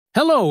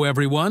Hello,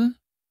 everyone!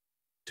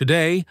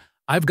 Today,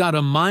 I've got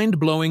a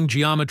mind-blowing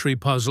geometry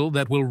puzzle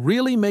that will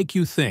really make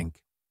you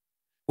think.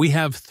 We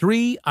have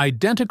 3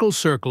 identical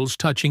circles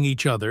touching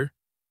each other,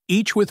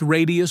 each with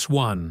radius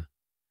 1.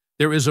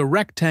 There is a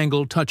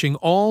rectangle touching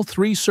all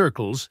 3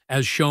 circles,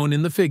 as shown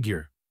in the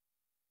figure.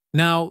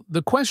 Now,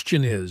 the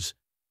question is,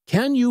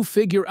 can you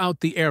figure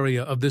out the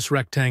area of this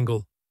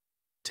rectangle?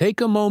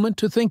 Take a moment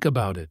to think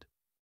about it.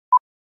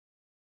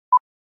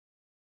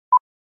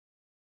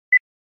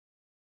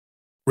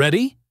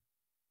 Ready?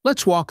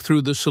 Let's walk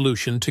through the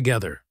solution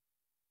together.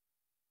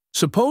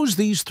 Suppose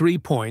these 3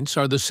 points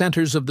are the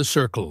centers of the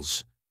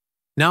circles.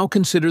 Now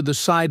consider the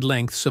side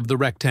lengths of the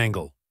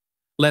rectangle.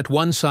 Let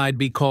one side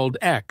be called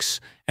x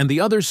and the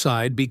other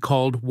side be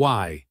called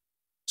y.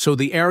 So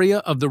the area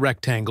of the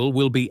rectangle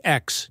will be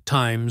x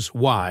times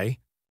y.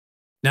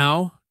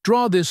 Now,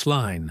 draw this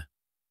line.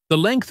 The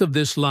length of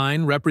this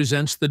line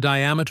represents the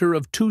diameter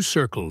of 2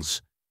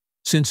 circles,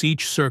 since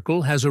each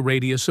circle has a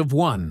radius of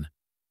 1.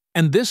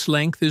 And this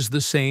length is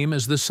the same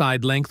as the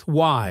side length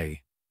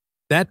y.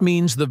 That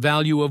means the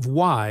value of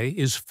y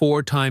is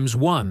 4 times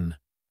 1,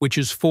 which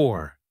is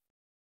 4.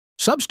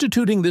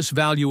 Substituting this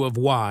value of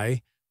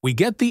y, we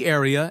get the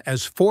area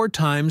as 4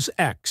 times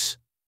x.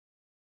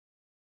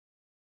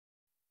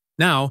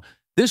 Now,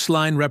 this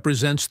line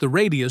represents the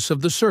radius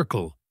of the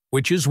circle,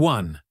 which is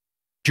 1.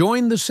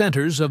 Join the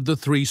centers of the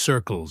 3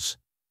 circles.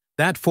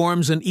 That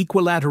forms an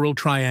equilateral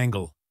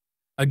triangle.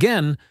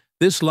 Again,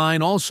 this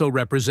line also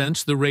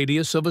represents the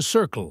radius of a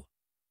circle,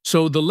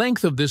 so the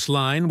length of this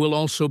line will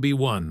also be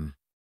 1.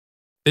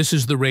 This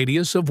is the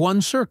radius of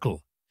one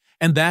circle,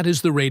 and that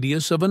is the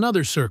radius of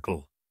another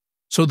circle,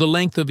 so the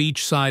length of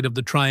each side of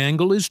the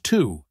triangle is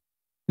 2.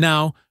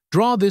 Now,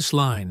 draw this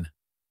line.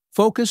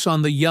 Focus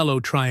on the yellow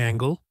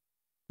triangle.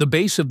 The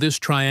base of this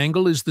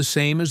triangle is the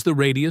same as the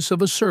radius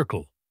of a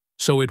circle,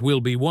 so it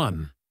will be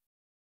 1.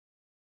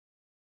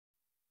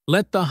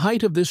 Let the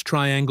height of this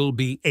triangle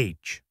be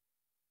h.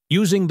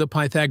 Using the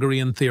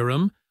Pythagorean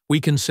theorem, we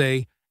can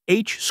say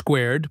h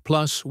squared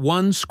plus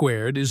 1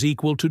 squared is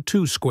equal to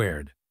 2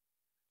 squared.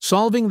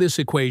 Solving this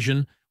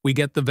equation, we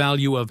get the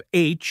value of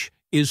h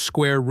is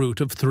square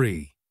root of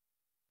 3.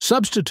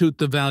 Substitute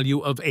the value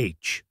of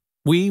h.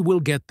 We will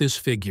get this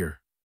figure.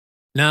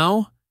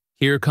 Now,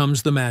 here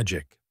comes the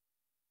magic.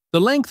 The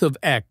length of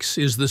x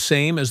is the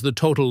same as the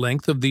total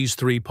length of these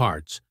 3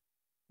 parts.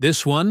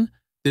 This one,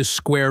 this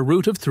square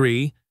root of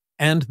 3,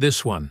 and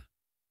this one.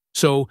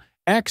 So,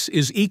 x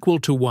is equal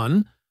to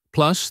 1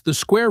 plus the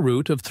square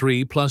root of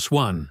 3 plus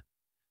 1.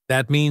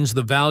 That means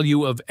the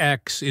value of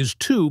x is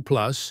 2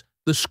 plus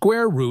the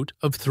square root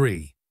of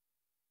 3.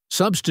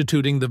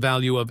 Substituting the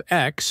value of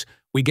x,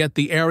 we get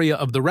the area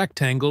of the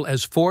rectangle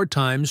as 4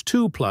 times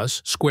 2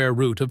 plus square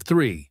root of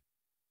 3.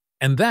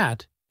 And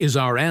that is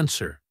our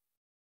answer.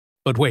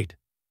 But wait,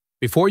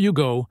 before you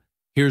go,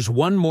 here's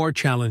one more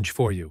challenge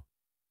for you.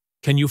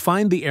 Can you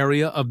find the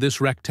area of this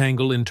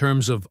rectangle in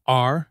terms of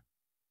r?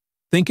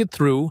 Think it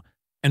through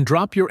and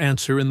drop your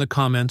answer in the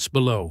comments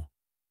below.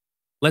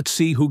 Let's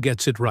see who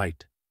gets it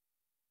right.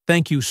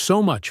 Thank you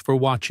so much for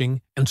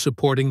watching and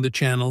supporting the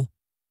channel.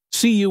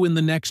 See you in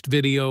the next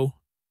video.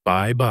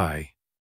 Bye-bye.